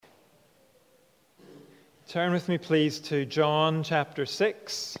Turn with me, please, to John chapter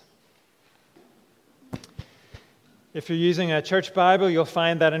 6. If you're using a church Bible, you'll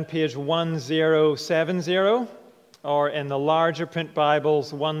find that on page 1070, or in the larger print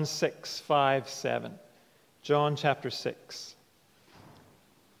Bibles, 1657. John chapter 6.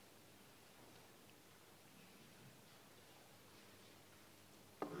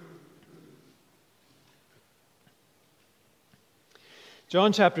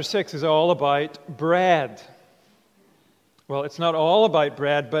 John chapter 6 is all about bread. Well, it's not all about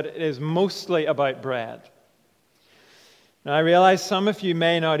bread, but it is mostly about bread. Now, I realize some of you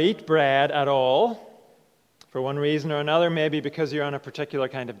may not eat bread at all, for one reason or another, maybe because you're on a particular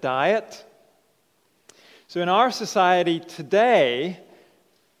kind of diet. So in our society today,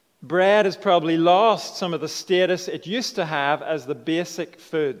 bread has probably lost some of the status it used to have as the basic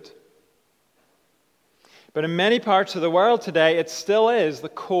food. But in many parts of the world today, it still is the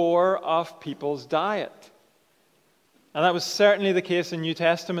core of people's diet. And that was certainly the case in New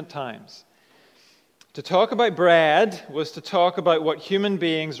Testament times. To talk about bread was to talk about what human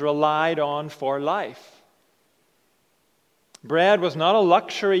beings relied on for life. Bread was not a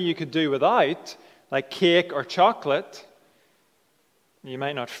luxury you could do without, like cake or chocolate. You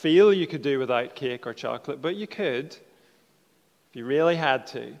might not feel you could do without cake or chocolate, but you could if you really had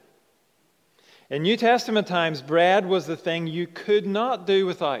to. In New Testament times, bread was the thing you could not do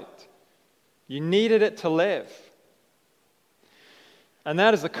without. You needed it to live. And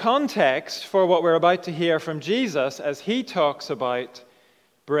that is the context for what we're about to hear from Jesus as he talks about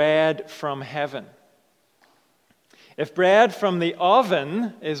bread from heaven. If bread from the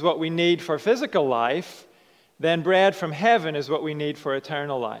oven is what we need for physical life, then bread from heaven is what we need for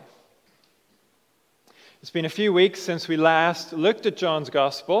eternal life. It's been a few weeks since we last looked at John's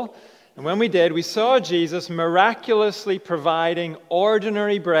Gospel. And when we did, we saw Jesus miraculously providing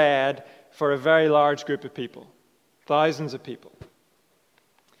ordinary bread for a very large group of people, thousands of people.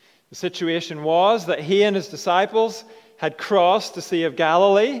 The situation was that he and his disciples had crossed the Sea of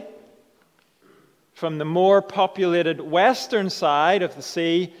Galilee from the more populated western side of the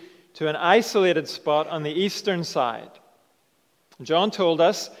sea to an isolated spot on the eastern side. John told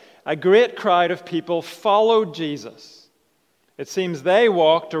us a great crowd of people followed Jesus. It seems they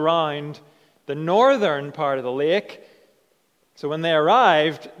walked around the northern part of the lake. So when they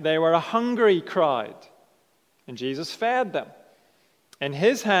arrived, they were a hungry crowd. And Jesus fed them. In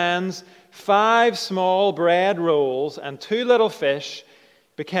his hands, 5 small bread rolls and 2 little fish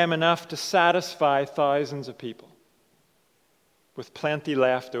became enough to satisfy thousands of people, with plenty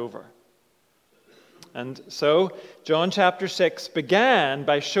left over. And so, John chapter 6 began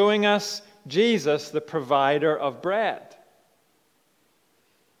by showing us Jesus, the provider of bread.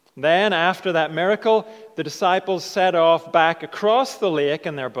 Then, after that miracle, the disciples set off back across the lake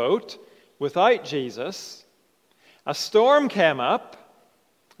in their boat without Jesus. A storm came up,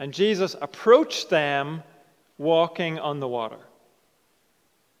 and Jesus approached them walking on the water.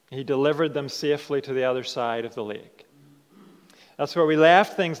 He delivered them safely to the other side of the lake. That's where we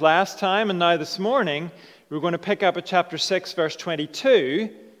left things last time, and now this morning we're going to pick up at chapter 6, verse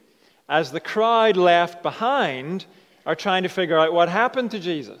 22, as the crowd left behind are trying to figure out what happened to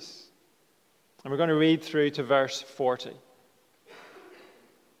Jesus. And we're going to read through to verse 40.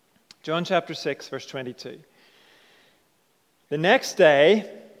 John chapter 6, verse 22. The next day,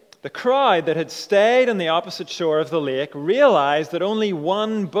 the crowd that had stayed on the opposite shore of the lake realized that only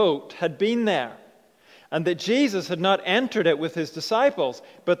one boat had been there, and that Jesus had not entered it with his disciples,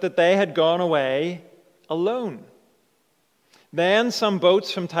 but that they had gone away alone. Then some boats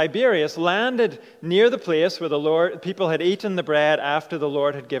from Tiberias landed near the place where the people had eaten the bread after the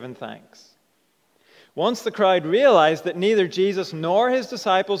Lord had given thanks. Once the crowd realized that neither Jesus nor his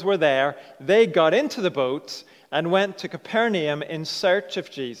disciples were there, they got into the boats and went to Capernaum in search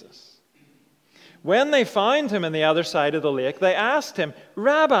of Jesus. When they found him on the other side of the lake, they asked him,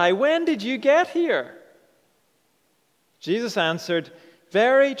 "Rabbi, when did you get here?" Jesus answered,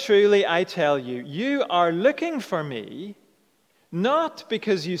 "Very truly I tell you, you are looking for me, not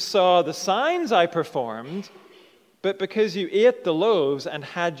because you saw the signs I performed, but because you ate the loaves and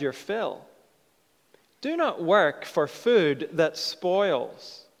had your fill. Do not work for food that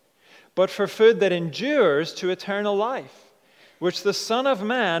spoils, but for food that endures to eternal life, which the Son of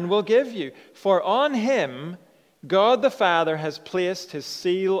Man will give you. For on him God the Father has placed his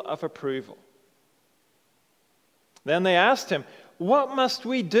seal of approval." Then they asked him, "What must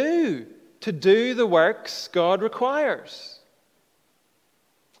we do to do the works God requires?"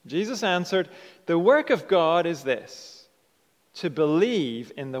 Jesus answered, "The work of God is this, to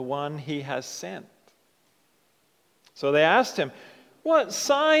believe in the one he has sent." So they asked him, What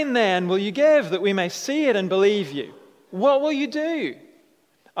sign then will you give that we may see it and believe you? What will you do?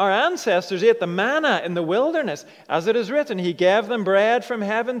 Our ancestors ate the manna in the wilderness. As it is written, he gave them bread from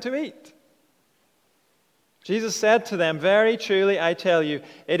heaven to eat. Jesus said to them, very truly I tell you,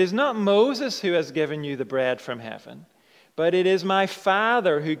 it is not Moses who has given you the bread from heaven, but it is my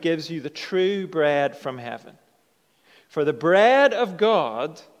Father who gives you the true bread from heaven. For the bread of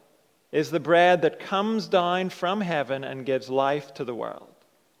God is the bread that comes down from heaven and gives life to the world.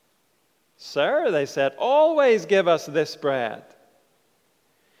 Sir, they said, always give us this bread.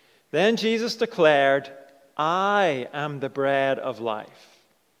 Then Jesus declared, I am the bread of life.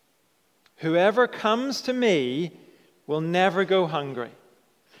 Whoever comes to me will never go hungry,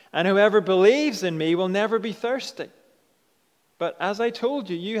 and whoever believes in me will never be thirsty. But as I told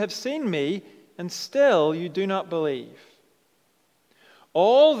you, you have seen me, and still you do not believe.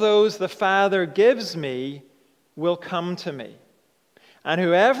 All those the Father gives me will come to me, and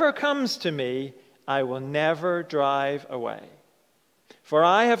whoever comes to me, I will never drive away. For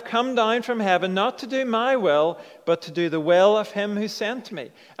I have come down from heaven not to do my will, but to do the will of him who sent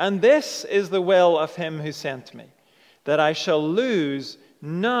me. And this is the will of him who sent me, that I shall lose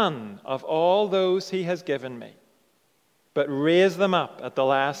none of all those he has given me, but raise them up at the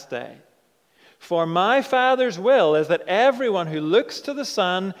last day. For my Father's will is that everyone who looks to the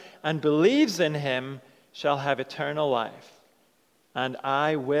Son and believes in him shall have eternal life, and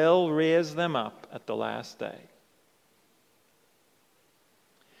I will raise them up at the last day.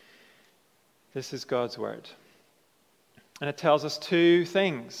 This is God's word. And it tells us two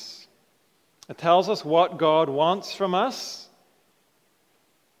things. It tells us what God wants from us,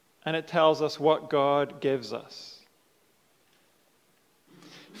 and it tells us what God gives us.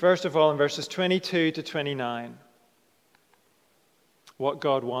 First of all, in verses 22 to 29, what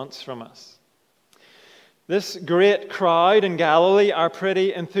God wants from us. This great crowd in Galilee are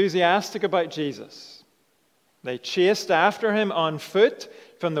pretty enthusiastic about Jesus. They chased after him on foot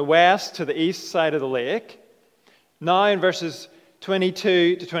from the west to the east side of the lake. Now in verses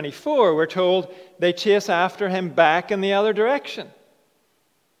 22 to 24, we're told they chase after him back in the other direction.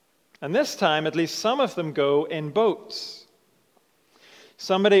 And this time, at least some of them go in boats.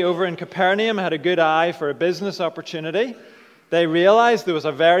 Somebody over in Capernaum had a good eye for a business opportunity. They realized there was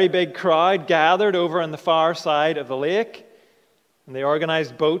a very big crowd gathered over on the far side of the lake, and they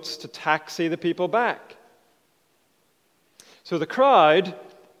organized boats to taxi the people back. So the crowd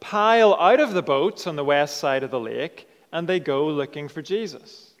pile out of the boats on the west side of the lake, and they go looking for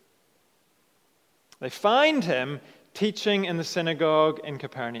Jesus. They find him teaching in the synagogue in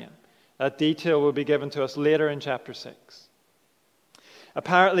Capernaum. That detail will be given to us later in chapter 6.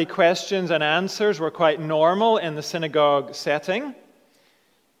 Apparently, questions and answers were quite normal in the synagogue setting.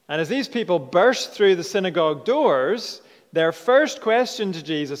 And as these people burst through the synagogue doors, their first question to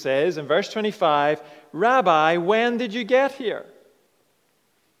Jesus is, in verse 25, Rabbi, when did you get here?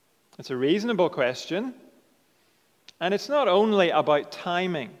 It's a reasonable question, and it's not only about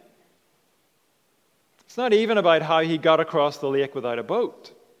timing. It's not even about how he got across the lake without a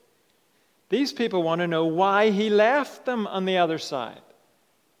boat. These people want to know why he left them on the other side.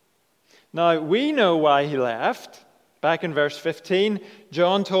 Now, we know why he left. Back in verse 15,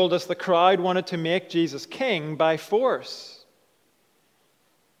 John told us the crowd wanted to make Jesus king by force.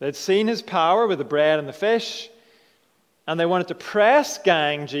 They'd seen his power with the bread and the fish, and they wanted to press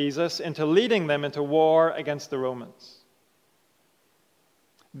gang Jesus into leading them into war against the Romans.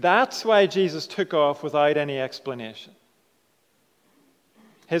 That's why Jesus took off without any explanation.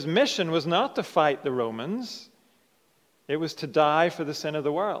 His mission was not to fight the Romans. It was to die for the sin of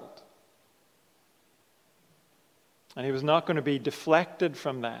the world. And he was not going to be deflected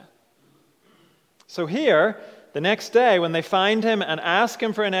from that. So here, the next day, when they find him and ask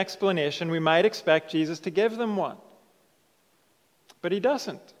him for an explanation, we might expect Jesus to give them one. But he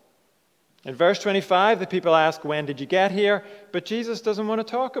doesn't. In verse 25, the people ask, when did you get here? But Jesus doesn't want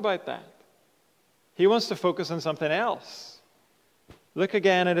to talk about that. He wants to focus on something else. Look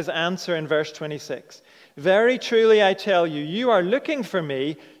again at his answer in verse 26. Very truly I tell you, you are looking for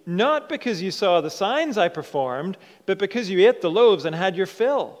me, not because you saw the signs I performed, but because you ate the loaves and had your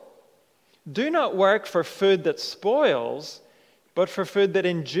fill. Do not work for food that spoils, but for food that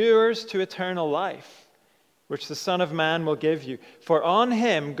endures to eternal life, which the Son of Man will give you. For on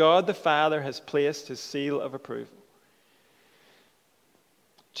him God the Father has placed his seal of approval.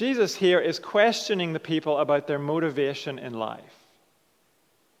 Jesus here is questioning the people about their motivation in life.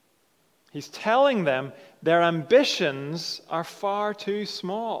 He's telling them their ambitions are far too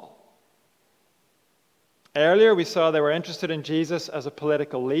small. Earlier we saw they were interested in Jesus as a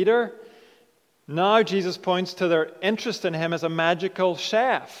political leader. Now Jesus points to their interest in him as a magical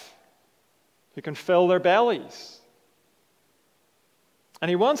chef who can fill their bellies. And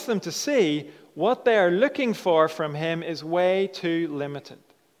he wants them to see what they are looking for from him is way too limited.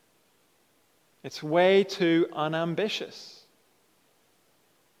 It's way too unambitious.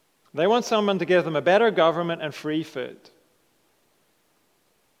 They want someone to give them a better government and free food.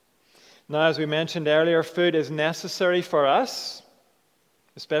 Now, as we mentioned earlier, food is necessary for us,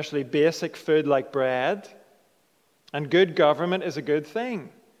 especially basic food like bread. And good government is a good thing.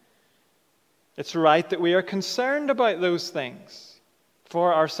 It's right that we are concerned about those things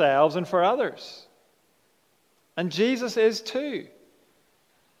for ourselves and for others. And Jesus is too.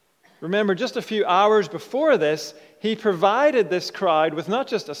 Remember, just a few hours before this, he provided this crowd with not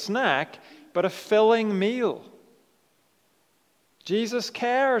just a snack, but a filling meal. Jesus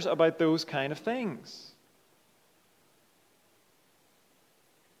cares about those kind of things.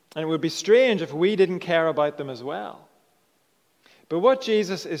 And it would be strange if we didn't care about them as well. But what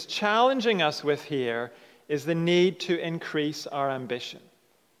Jesus is challenging us with here is the need to increase our ambition.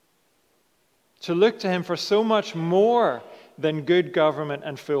 To look to him for so much more than good government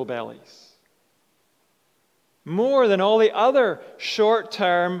and full bellies. More than all the other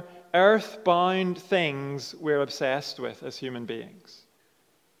short-term, earth-bound things we're obsessed with as human beings.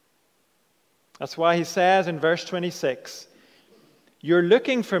 That's why he says in verse 26, "You're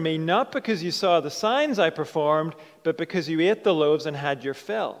looking for me not because you saw the signs I performed, but because you ate the loaves and had your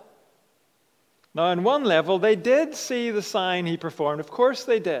fill." Now, on one level, they did see the sign he performed. Of course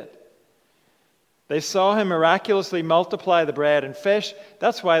they did. They saw him miraculously multiply the bread and fish.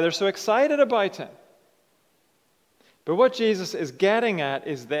 That's why they're so excited about him. But what Jesus is getting at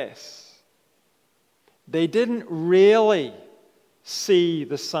is this. They didn't really see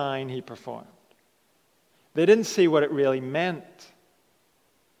the sign he performed. They didn't see what it really meant.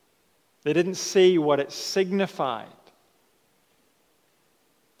 They didn't see what it signified.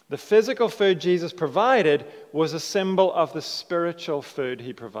 The physical food Jesus provided was a symbol of the spiritual food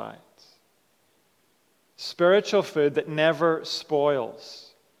he provides. Spiritual food that never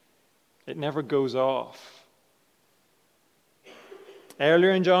spoils. It never goes off.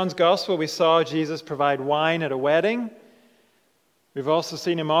 Earlier in John's Gospel, we saw Jesus provide wine at a wedding. We've also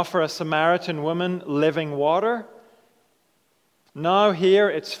seen him offer a Samaritan woman living water. Now here,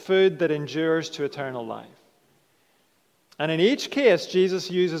 it's food that endures to eternal life. And in each case,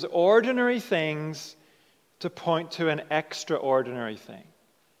 Jesus uses ordinary things to point to an extraordinary thing.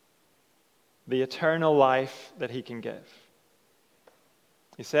 The eternal life that he can give.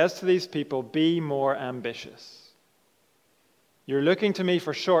 He says to these people, be more ambitious. You're looking to me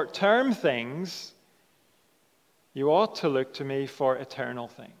for short-term things. You ought to look to me for eternal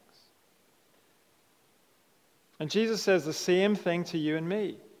things. And Jesus says the same thing to you and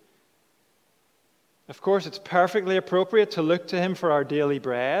me. Of course, it's perfectly appropriate to look to him for our daily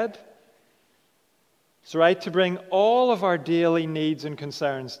bread. It's right to bring all of our daily needs and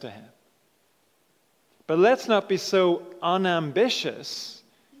concerns to him. But let's not be so unambitious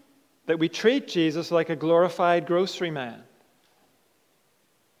that we treat Jesus like a glorified grocery man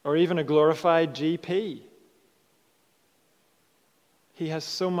or even a glorified GP. He has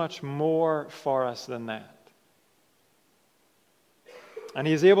so much more for us than that. And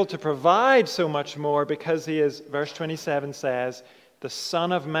he is able to provide so much more because he is, verse 27 says, the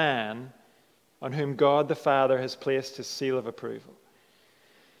Son of Man on whom God the Father has placed his seal of approval.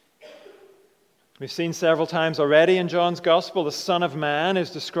 We've seen several times already in John's Gospel, the Son of Man is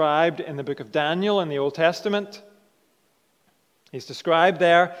described in the book of Daniel in the Old Testament. He's described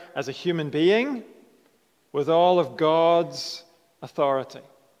there as a human being with all of God's authority,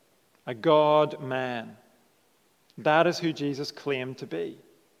 a God-man. That is who Jesus claimed to be.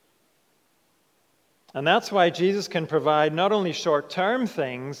 And that's why Jesus can provide not only short-term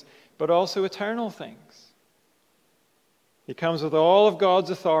things, but also eternal things. He comes with all of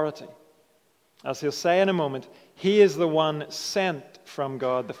God's authority. As he'll say in a moment, he is the one sent from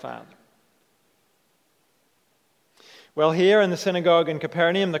God the Father. Well, here in the synagogue in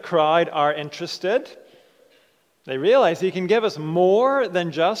Capernaum, the crowd are interested. They realize he can give us more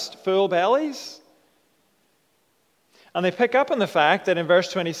than just full bellies. And they pick up on the fact that in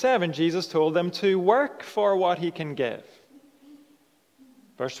verse 27, Jesus told them to work for what he can give.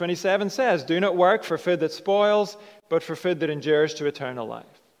 Verse 27 says, do not work for food that spoils, but for food that endures to eternal life.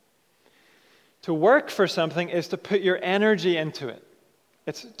 To work for something is to put your energy into it.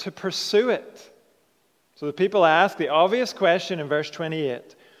 It's to pursue it. So the people ask the obvious question in verse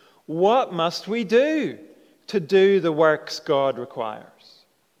 28, what must we do to do the works God requires?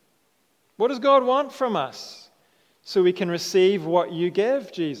 What does God want from us so we can receive what you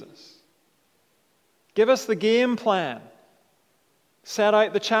give, Jesus? Give us the game plan. Set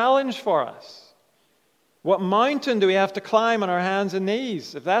out the challenge for us. What mountain do we have to climb on our hands and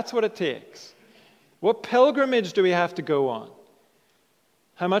knees, if that's what it takes? What pilgrimage do we have to go on?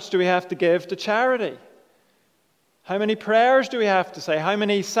 How much do we have to give to charity? How many prayers do we have to say? How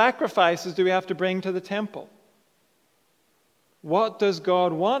many sacrifices do we have to bring to the temple? What does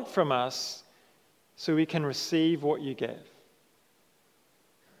God want from us so we can receive what you give?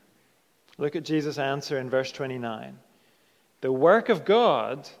 Look at Jesus' answer in verse 29. The work of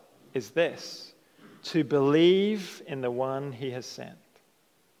God is this, to believe in the one he has sent.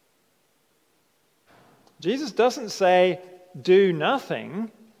 Jesus doesn't say, do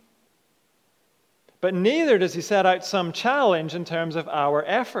nothing, but neither does he set out some challenge in terms of our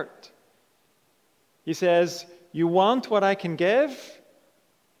effort. He says, you want what I can give?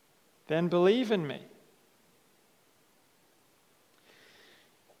 Then believe in me.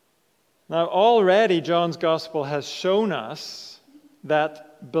 Now, already John's Gospel has shown us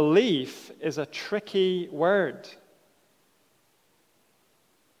that belief is a tricky word.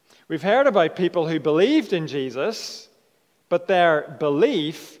 We've heard about people who believed in Jesus, but their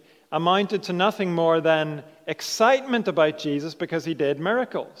belief amounted to nothing more than excitement about Jesus because he did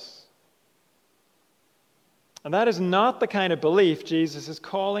miracles. And that is not the kind of belief Jesus is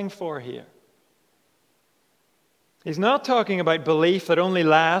calling for here. He's not talking about belief that only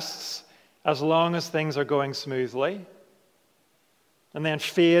lasts as long as things are going smoothly and then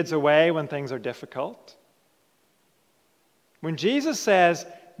fades away when things are difficult. When Jesus says,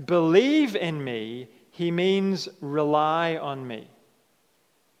 believe in me, he means rely on me.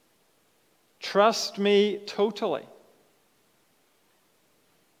 Trust me totally.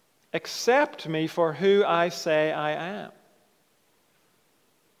 Accept me for who I say I am.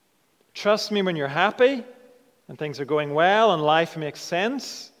 Trust me when you're happy and things are going well and life makes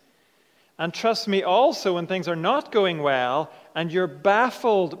sense. And trust me also when things are not going well and you're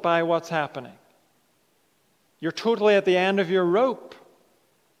baffled by what's happening. You're totally at the end of your rope.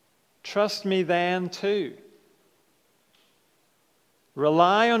 Trust me then too.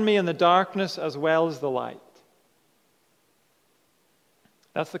 Rely on me in the darkness as well as the light.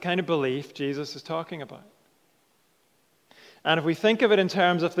 That's the kind of belief Jesus is talking about. And if we think of it in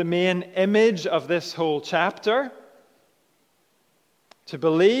terms of the main image of this whole chapter, to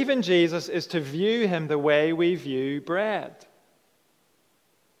believe in Jesus is to view him the way we view bread.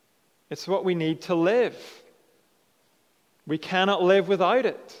 It's what we need to live. We cannot live without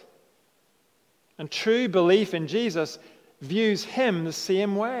it. And true belief in Jesus views him the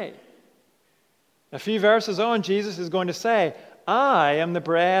same way. A few verses on, Jesus is going to say, I am the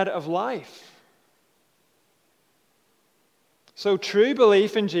bread of life. So true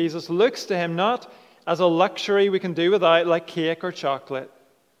belief in Jesus looks to him not as a luxury we can do without, like cake or chocolate.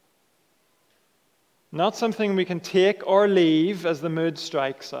 Not something we can take or leave as the mood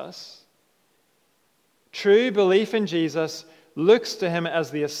strikes us. True belief in Jesus looks to him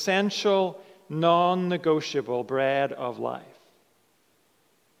as the essential, non-negotiable bread of life.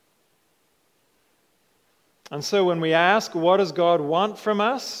 And so when we ask, what does God want from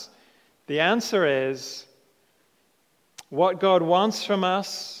us? The answer is, what God wants from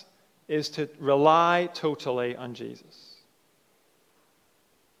us is to rely totally on Jesus.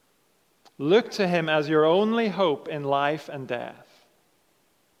 Look to him as your only hope in life and death.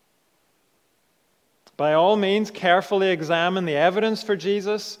 By all means, carefully examine the evidence for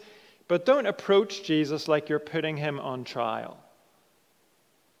Jesus, but don't approach Jesus like you're putting him on trial.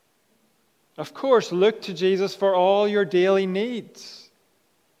 Of course, look to Jesus for all your daily needs.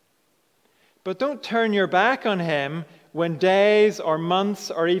 But don't turn your back on him when days or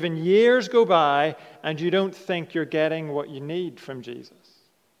months or even years go by and you don't think you're getting what you need from Jesus.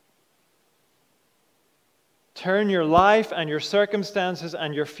 Turn your life and your circumstances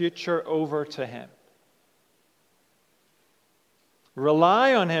and your future over to him.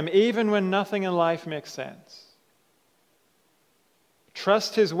 Rely on him even when nothing in life makes sense.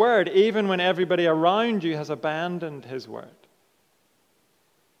 Trust his word even when everybody around you has abandoned his word.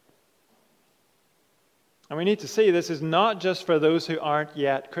 And we need to see this is not just for those who aren't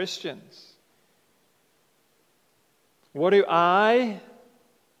yet Christians. What do I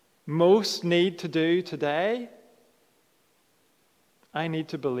most need to do today? I need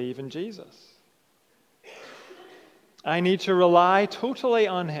to believe in Jesus. I need to rely totally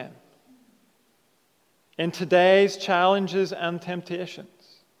on him in today's challenges and temptations.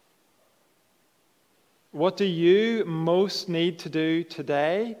 What do you most need to do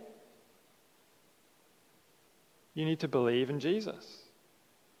today? You need to believe in Jesus.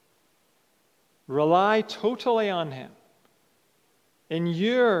 Rely totally on him in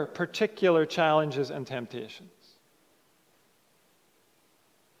your particular challenges and temptations.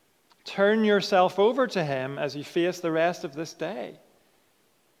 Turn yourself over to him as you face the rest of this day.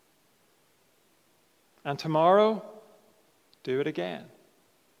 And tomorrow, do it again.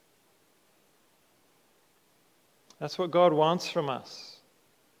 That's what God wants from us.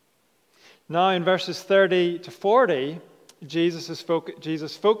 Now in verses 30 to 40, Jesus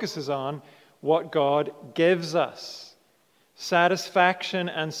focuses on what God gives us. Satisfaction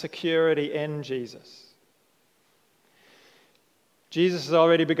and security in Jesus. Jesus has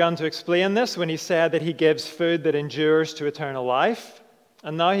already begun to explain this when he said that he gives food that endures to eternal life,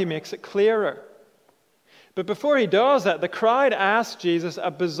 and now he makes it clearer. But before he does that, the crowd asks Jesus a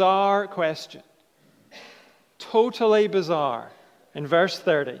bizarre question. Totally bizarre. In verse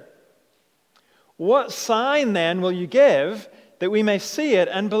 30. What sign then will you give that we may see it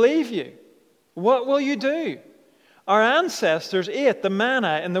and believe you? What will you do? Our ancestors ate the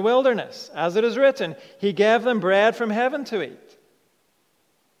manna in the wilderness. As it is written, he gave them bread from heaven to eat.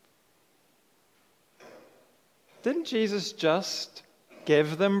 Didn't Jesus just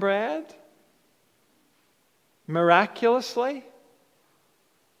give them bread? Miraculously?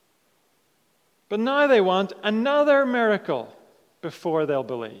 But now they want another miracle before they'll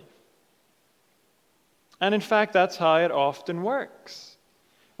believe. And in fact, that's how it often works.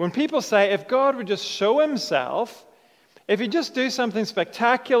 When people say, if God would just show himself, if he'd just do something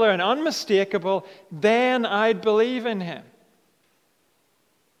spectacular and unmistakable, then I'd believe in him.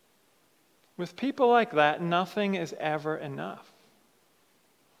 With people like that, nothing is ever enough.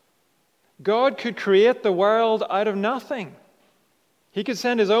 God could create the world out of nothing. He could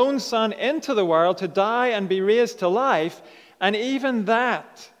send his own Son into the world to die and be raised to life, and even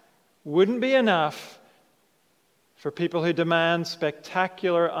that wouldn't be enough for people who demand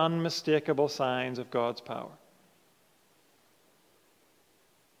spectacular, unmistakable signs of God's power.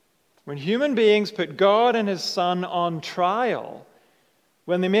 When human beings put God and his Son on trial,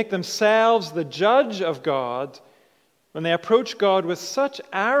 when they make themselves the judge of God, when they approach God with such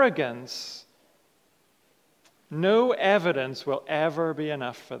arrogance, no evidence will ever be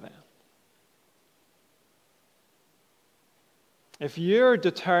enough for them. If you're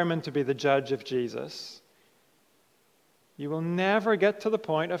determined to be the judge of Jesus, you will never get to the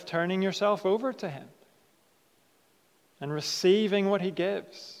point of turning yourself over to him and receiving what he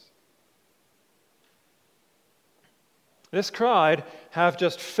gives. This crowd have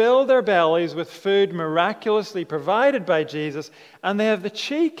just filled their bellies with food miraculously provided by Jesus, and they have the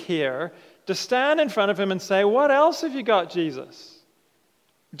cheek here to stand in front of him and say, what else have you got, Jesus?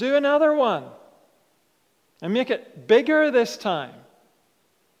 Do another one. And make it bigger this time.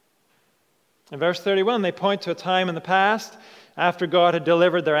 In verse 31, they point to a time in the past after God had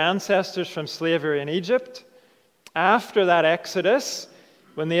delivered their ancestors from slavery in Egypt. After that exodus,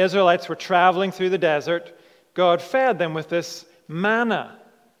 when the Israelites were traveling through the desert, God fed them with this manna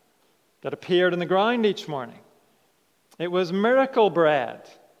that appeared in the ground each morning. It was miracle bread,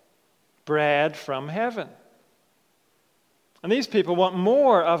 bread from heaven. And these people want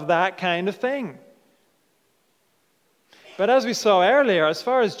more of that kind of thing. But as we saw earlier, as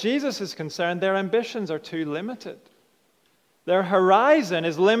far as Jesus is concerned, their ambitions are too limited. Their horizon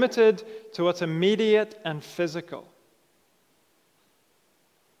is limited to what's immediate and physical.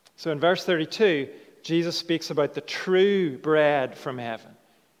 So in verse 32, Jesus speaks about the true bread from heaven.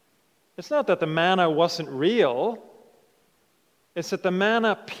 It's not that the manna wasn't real. It's that the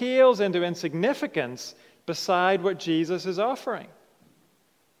manna pales into insignificance beside what Jesus is offering.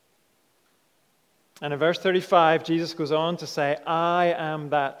 And in verse 35, Jesus goes on to say, I am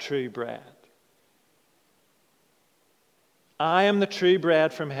that true bread. I am the true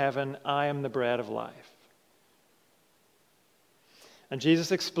bread from heaven. I am the bread of life. And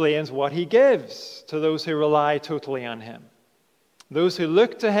Jesus explains what he gives to those who rely totally on him. Those who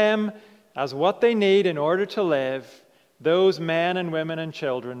look to him as what they need in order to live, those men and women and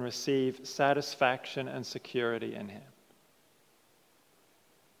children receive satisfaction and security in him.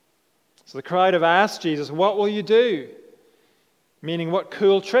 So the crowd have asked Jesus, what will you do? Meaning, what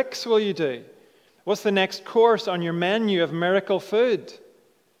cool tricks will you do? What's the next course on your menu of miracle food?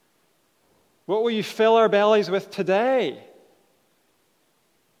 What will you fill our bellies with today?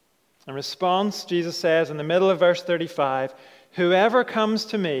 In response, Jesus says in the middle of verse 35, whoever comes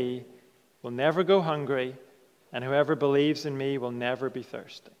to me will never go hungry, and whoever believes in me will never be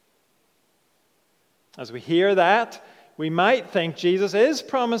thirsty. As we hear that, we might think Jesus is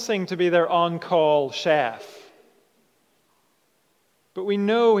promising to be their on-call chef. But we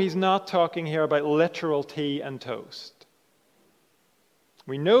know he's not talking here about literal tea and toast.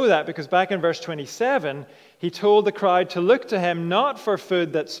 We know that because back in verse 27, he told the crowd to look to him not for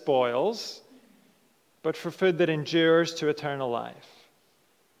food that spoils, but for food that endures to eternal life.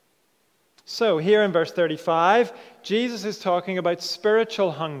 So here in verse 35, Jesus is talking about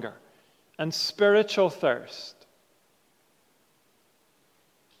spiritual hunger and spiritual thirst.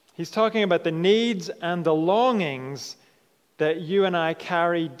 He's talking about the needs and the longings that you and I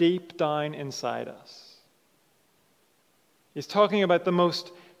carry deep down inside us. He's talking about the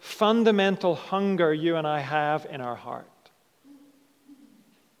most fundamental hunger you and I have in our heart.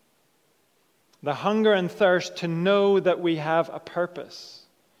 The hunger and thirst to know that we have a purpose.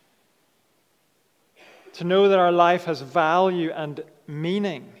 To know that our life has value and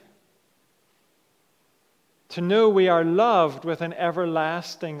meaning. To know we are loved with an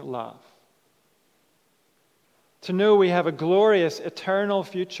everlasting love. To know we have a glorious, eternal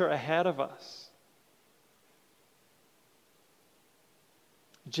future ahead of us.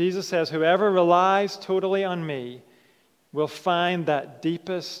 Jesus says, whoever relies totally on me will find that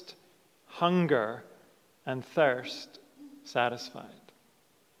deepest hunger and thirst satisfied.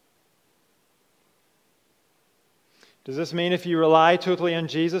 Does this mean if you rely totally on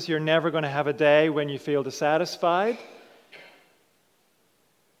Jesus, you're never going to have a day when you feel dissatisfied?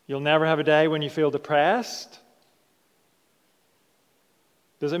 You'll never have a day when you feel depressed?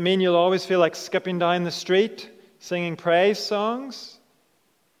 Does it mean you'll always feel like skipping down the street, singing praise songs?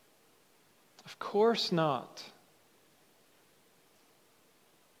 Of course not.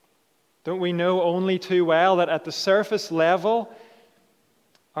 Don't we know only too well that at the surface level,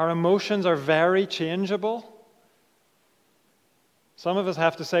 our emotions are very changeable? Some of us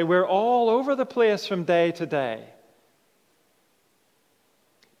have to say we're all over the place from day to day.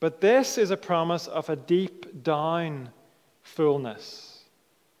 But this is a promise of a deep down fullness.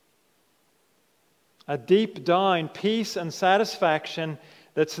 A deep down peace and satisfaction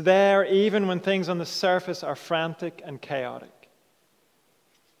that's there even when things on the surface are frantic and chaotic.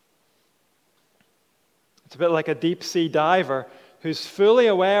 It's a bit like a deep sea diver who's fully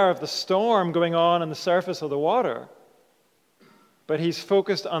aware of the storm going on the surface of the water, but he's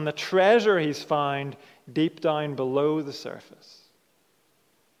focused on the treasure he's found deep down below the surface.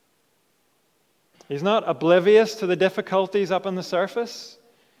 He's not oblivious to the difficulties up on the surface.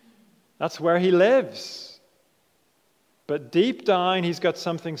 That's where he lives. But deep down, he's got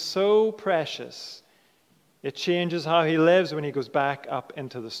something so precious, it changes how he lives when he goes back up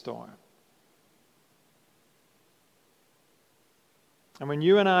into the storm. And when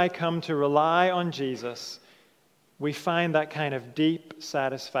you and I come to rely on Jesus, we find that kind of deep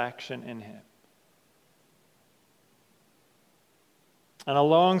satisfaction in him. And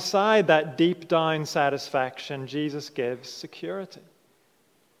alongside that deep down satisfaction, Jesus gives security.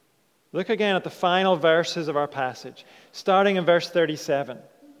 Look again at the final verses of our passage, starting in verse 37.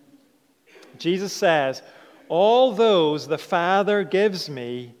 Jesus says, "All those the Father gives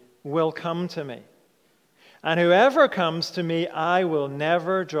me will come to me, and whoever comes to me I will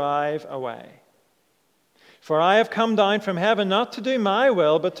never drive away. For I have come down from heaven not to do my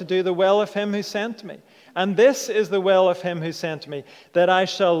will, but to do the will of him who sent me. And this is the will of him who sent me, that I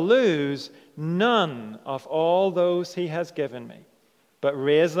shall lose none of all those he has given me, but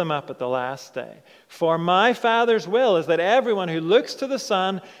raise them up at the last day. For my Father's will is that everyone who looks to the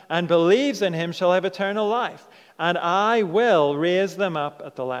Son and believes in him shall have eternal life, and I will raise them up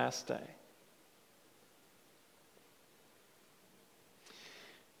at the last day."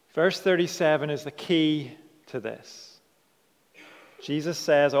 Verse 37 is the key to this. Jesus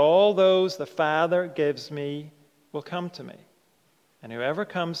says, "All those the Father gives me will come to me, and whoever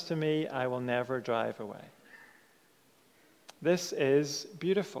comes to me I will never drive away." This is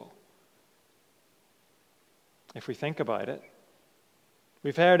beautiful, if we think about it.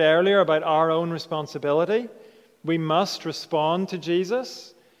 We've heard earlier about our own responsibility. We must respond to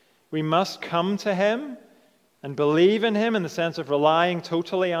Jesus. We must come to him and believe in him in the sense of relying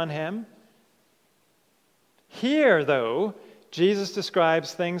totally on him. Here, though, Jesus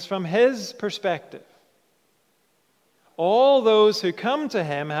describes things from his perspective. All those who come to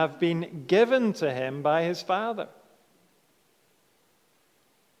him have been given to him by his Father.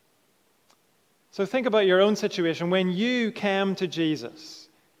 So think about your own situation. When you came to Jesus,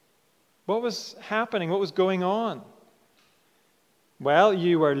 what was happening? What was going on? Well,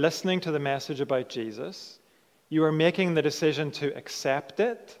 you were listening to the message about Jesus. You were making the decision to accept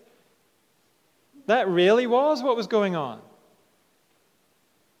it. That really was what was going on.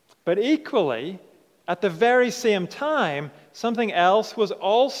 But equally, at the very same time, something else was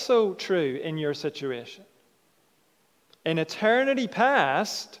also true in your situation. In eternity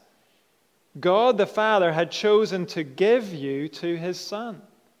past, God the Father had chosen to give you to his Son.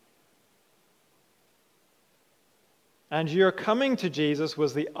 And your coming to Jesus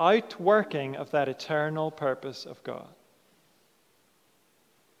was the outworking of that eternal purpose of God.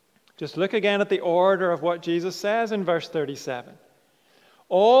 Just look again at the order of what Jesus says in verse 37.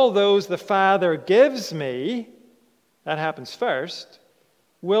 All those the Father gives me, that happens first,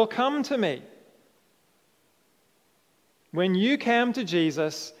 will come to me. When you came to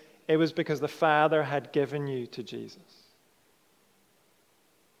Jesus, it was because the Father had given you to Jesus.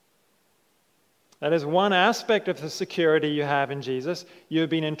 That is one aspect of the security you have in Jesus. You have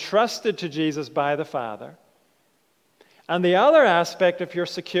been entrusted to Jesus by the Father. And the other aspect of your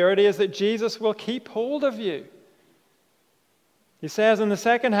security is that Jesus will keep hold of you. He says in the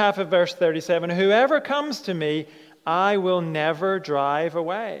second half of verse 37, whoever comes to me, I will never drive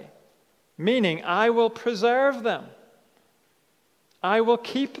away. Meaning, I will preserve them. I will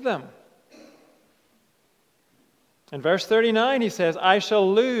keep them. In verse 39, he says, I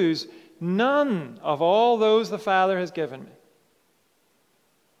shall lose none of all those the Father has given me.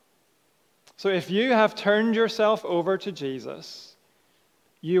 So if you have turned yourself over to Jesus,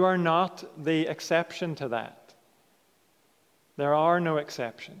 you are not the exception to that. There are no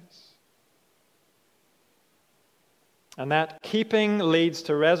exceptions. And that keeping leads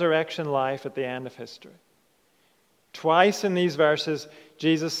to resurrection life at the end of history. Twice in these verses,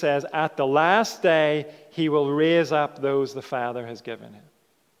 Jesus says, at the last day, he will raise up those the Father has given him.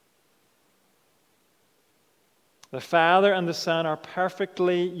 The Father and the Son are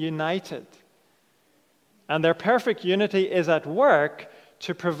perfectly united. And their perfect unity is at work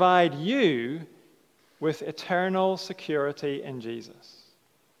to provide you with eternal security in Jesus.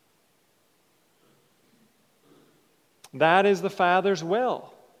 That is the Father's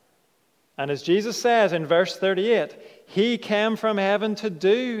will. And as Jesus says in verse 38, he came from heaven to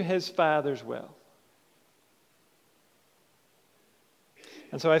do his Father's will.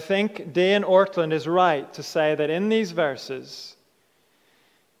 And so I think Dane Ortland is right to say that in these verses,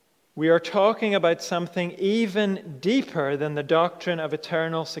 we are talking about something even deeper than the doctrine of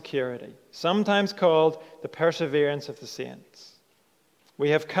eternal security, sometimes called the perseverance of the saints. We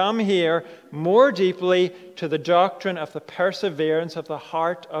have come here more deeply to the doctrine of the perseverance of the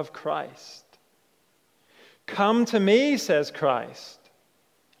heart of Christ. Come to me, says Christ.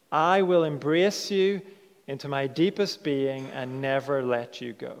 I will embrace you into my deepest being and never let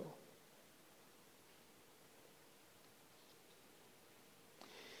you go.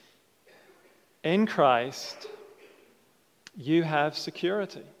 In Christ, you have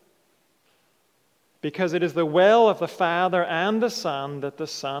security. Because it is the will of the Father and the Son that the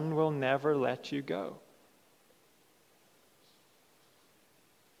Son will never let you go.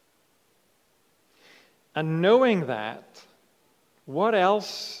 And knowing that, what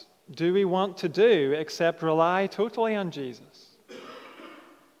else do we want to do except rely totally on Jesus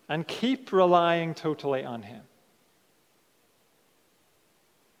and keep relying totally on him?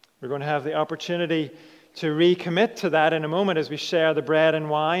 We're going to have the opportunity to recommit to that in a moment as we share the bread and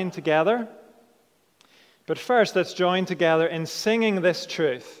wine together. But first, let's join together in singing this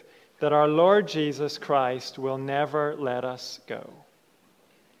truth that our Lord Jesus Christ will never let us go.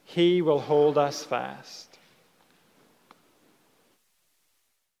 He will hold us fast.